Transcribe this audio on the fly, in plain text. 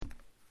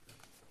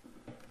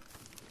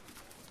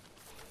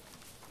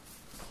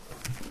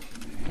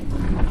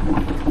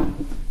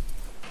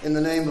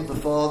In the name of the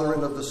Father,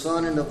 and of the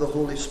Son, and of the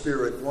Holy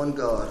Spirit, one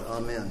God.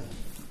 Amen.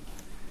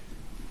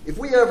 If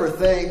we ever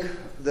think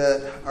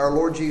that our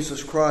Lord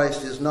Jesus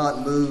Christ is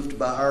not moved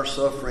by our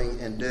suffering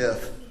and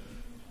death,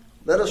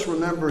 let us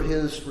remember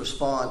his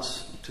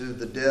response to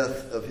the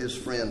death of his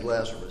friend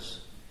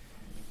Lazarus.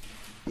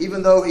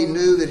 Even though he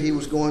knew that he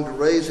was going to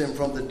raise him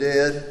from the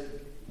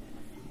dead,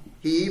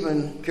 he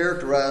even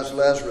characterized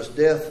Lazarus'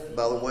 death,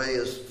 by the way,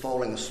 as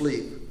falling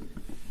asleep.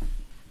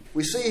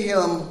 We see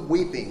him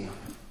weeping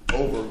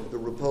over the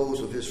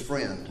repose of his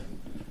friend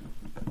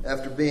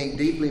after being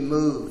deeply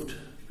moved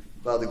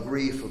by the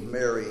grief of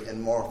Mary and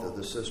Martha,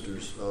 the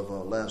sisters of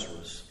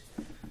Lazarus.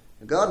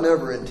 God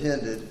never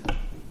intended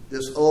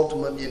this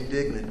ultimate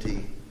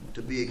indignity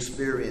to be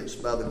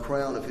experienced by the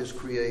crown of his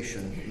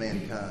creation,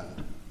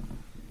 mankind.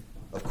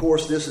 Of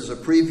course, this is a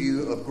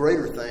preview of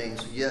greater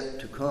things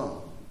yet to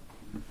come.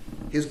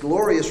 His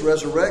glorious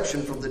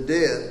resurrection from the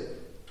dead.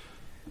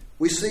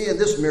 We see in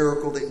this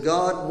miracle that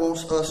God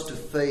wants us to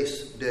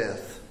face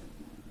death.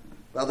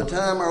 By the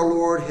time our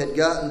Lord had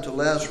gotten to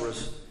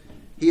Lazarus,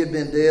 he had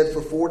been dead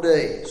for 4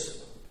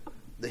 days.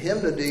 The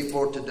hymnody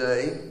for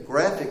today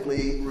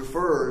graphically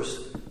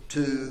refers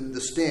to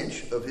the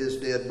stench of his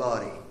dead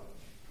body,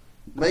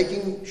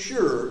 making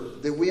sure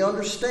that we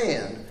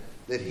understand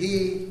that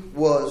he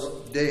was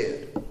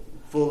dead,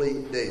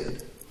 fully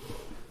dead.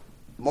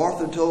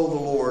 Martha told the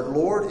Lord,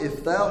 "Lord,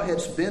 if thou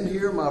hadst been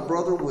here, my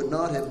brother would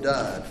not have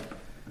died."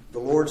 The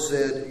Lord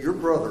said, "Your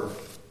brother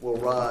will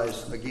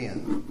rise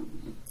again."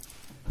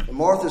 And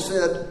Martha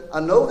said, "I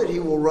know that he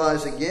will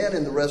rise again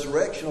in the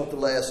resurrection of the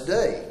last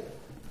day."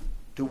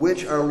 To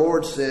which our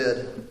Lord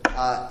said,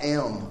 "I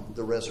am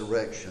the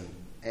resurrection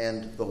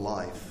and the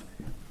life.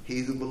 He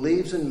who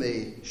believes in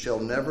me shall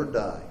never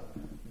die.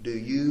 Do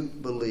you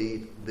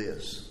believe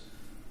this?"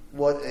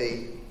 What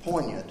a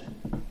poignant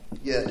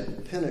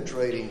yet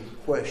penetrating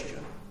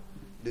question.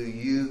 Do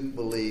you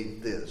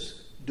believe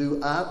this? Do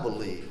I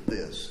believe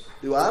this?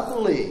 Do I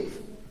believe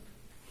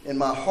in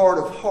my heart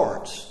of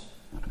hearts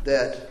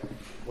that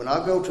when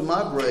I go to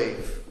my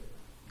grave,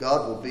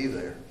 God will be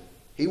there?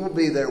 He will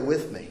be there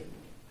with me.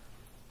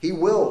 He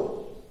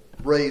will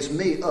raise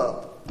me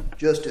up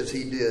just as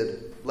he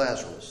did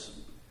Lazarus.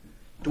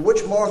 To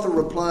which Martha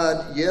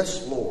replied,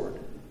 "Yes, Lord,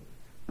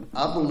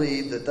 I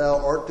believe that thou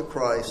art the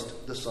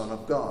Christ, the Son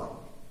of God."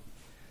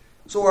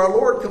 So our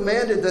Lord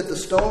commanded that the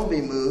stone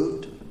be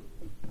moved.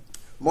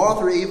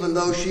 Martha, even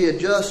though she had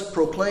just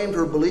proclaimed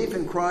her belief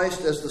in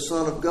Christ as the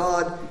Son of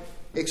God,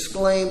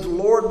 exclaimed,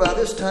 "Lord, by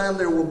this time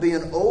there will be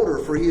an odor,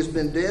 for he has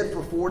been dead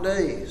for 4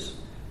 days."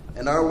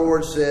 And our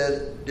Lord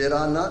said, "Did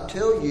I not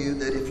tell you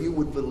that if you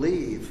would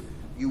believe,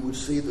 you would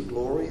see the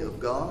glory of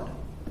God?"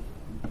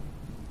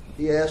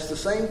 He asked the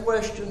same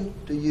question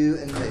to you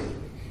and me.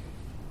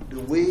 Do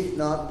we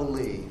not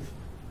believe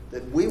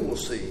that we will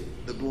see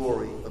the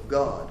glory of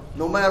God,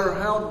 no matter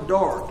how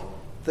dark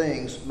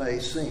things may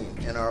seem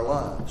in our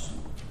lives?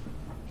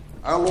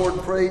 Our Lord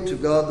prayed to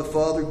God the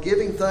Father,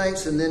 giving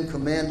thanks, and then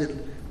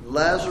commanded,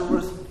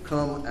 "Lazarus,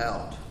 come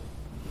out."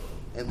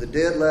 And the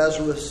dead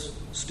Lazarus,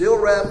 still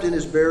wrapped in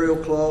his burial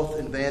cloth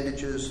and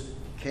bandages,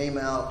 came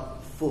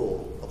out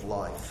full of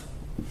life.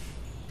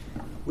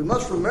 We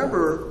must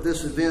remember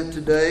this event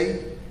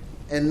today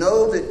and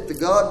know that the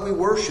God we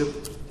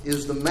worship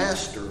is the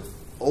master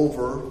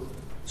over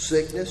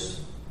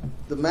sickness,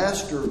 the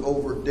master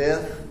over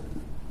death,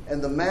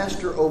 and the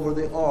master over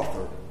the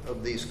author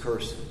of these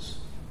curses,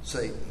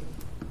 Satan.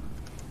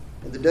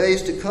 In the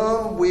days to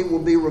come, we will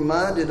be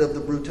reminded of the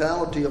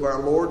brutality of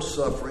our Lord's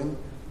suffering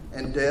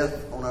and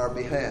death on our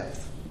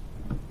behalf.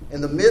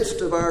 In the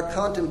midst of our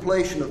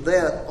contemplation of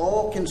that,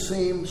 all can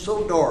seem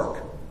so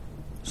dark,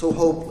 so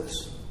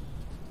hopeless.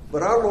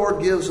 But our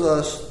Lord gives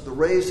us the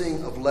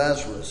raising of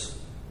Lazarus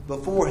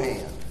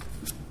beforehand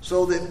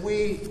so that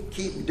we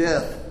keep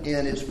death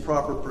in its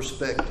proper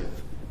perspective.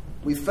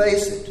 We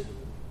face it.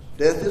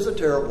 Death is a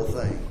terrible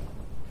thing,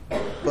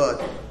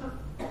 but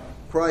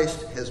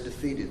Christ has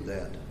defeated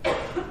that.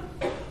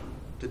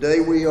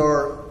 Today we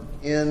are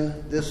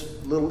in this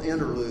little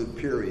interlude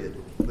period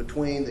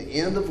between the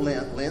end of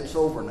Lent, Lent's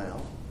over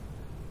now,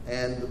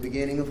 and the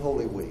beginning of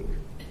Holy Week.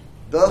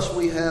 Thus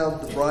we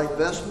have the bright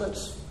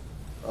vestments,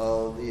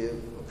 the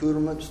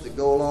accoutrements that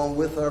go along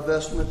with our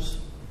vestments,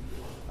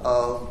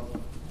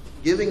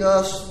 giving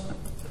us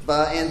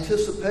by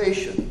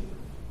anticipation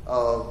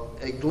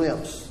a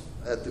glimpse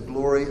at the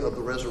glory of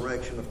the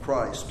resurrection of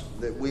Christ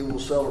that we will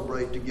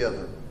celebrate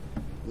together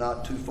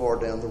not too far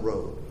down the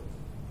road.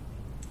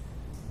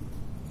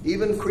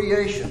 Even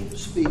creation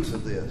speaks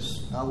of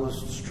this. I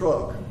was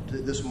struck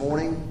this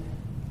morning.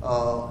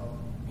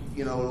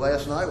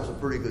 Last night was a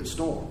pretty good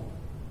storm.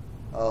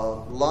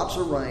 Lots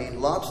of rain,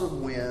 lots of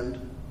wind.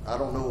 I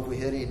don't know if we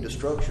had any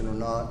destruction or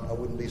not. I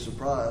wouldn't be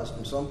surprised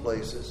in some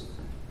places.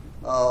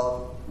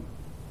 A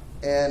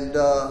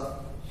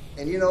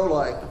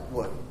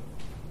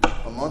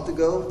month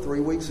ago, 3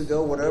 weeks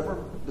ago, whatever,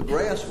 the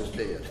grass was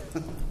dead.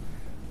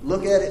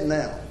 Look at it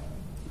now.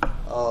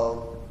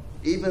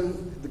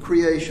 Even the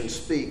creation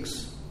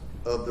speaks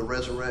of the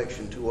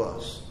resurrection to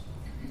us.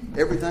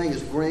 Everything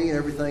is green.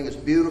 Everything is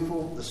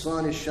beautiful. The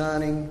sun is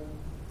shining.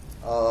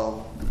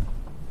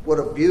 What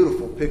a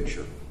beautiful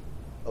picture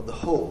of the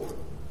hope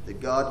that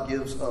God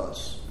gives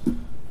us,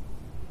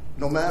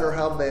 no matter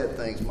how bad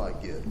things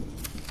might get.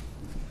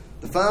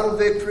 The final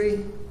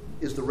victory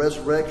is the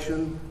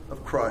resurrection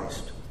of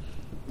Christ,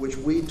 which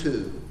we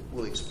too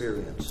will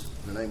experience.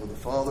 In the name of the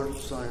Father,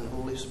 Son, and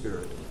Holy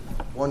Spirit,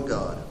 one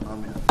God.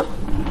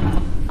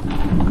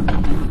 Amen.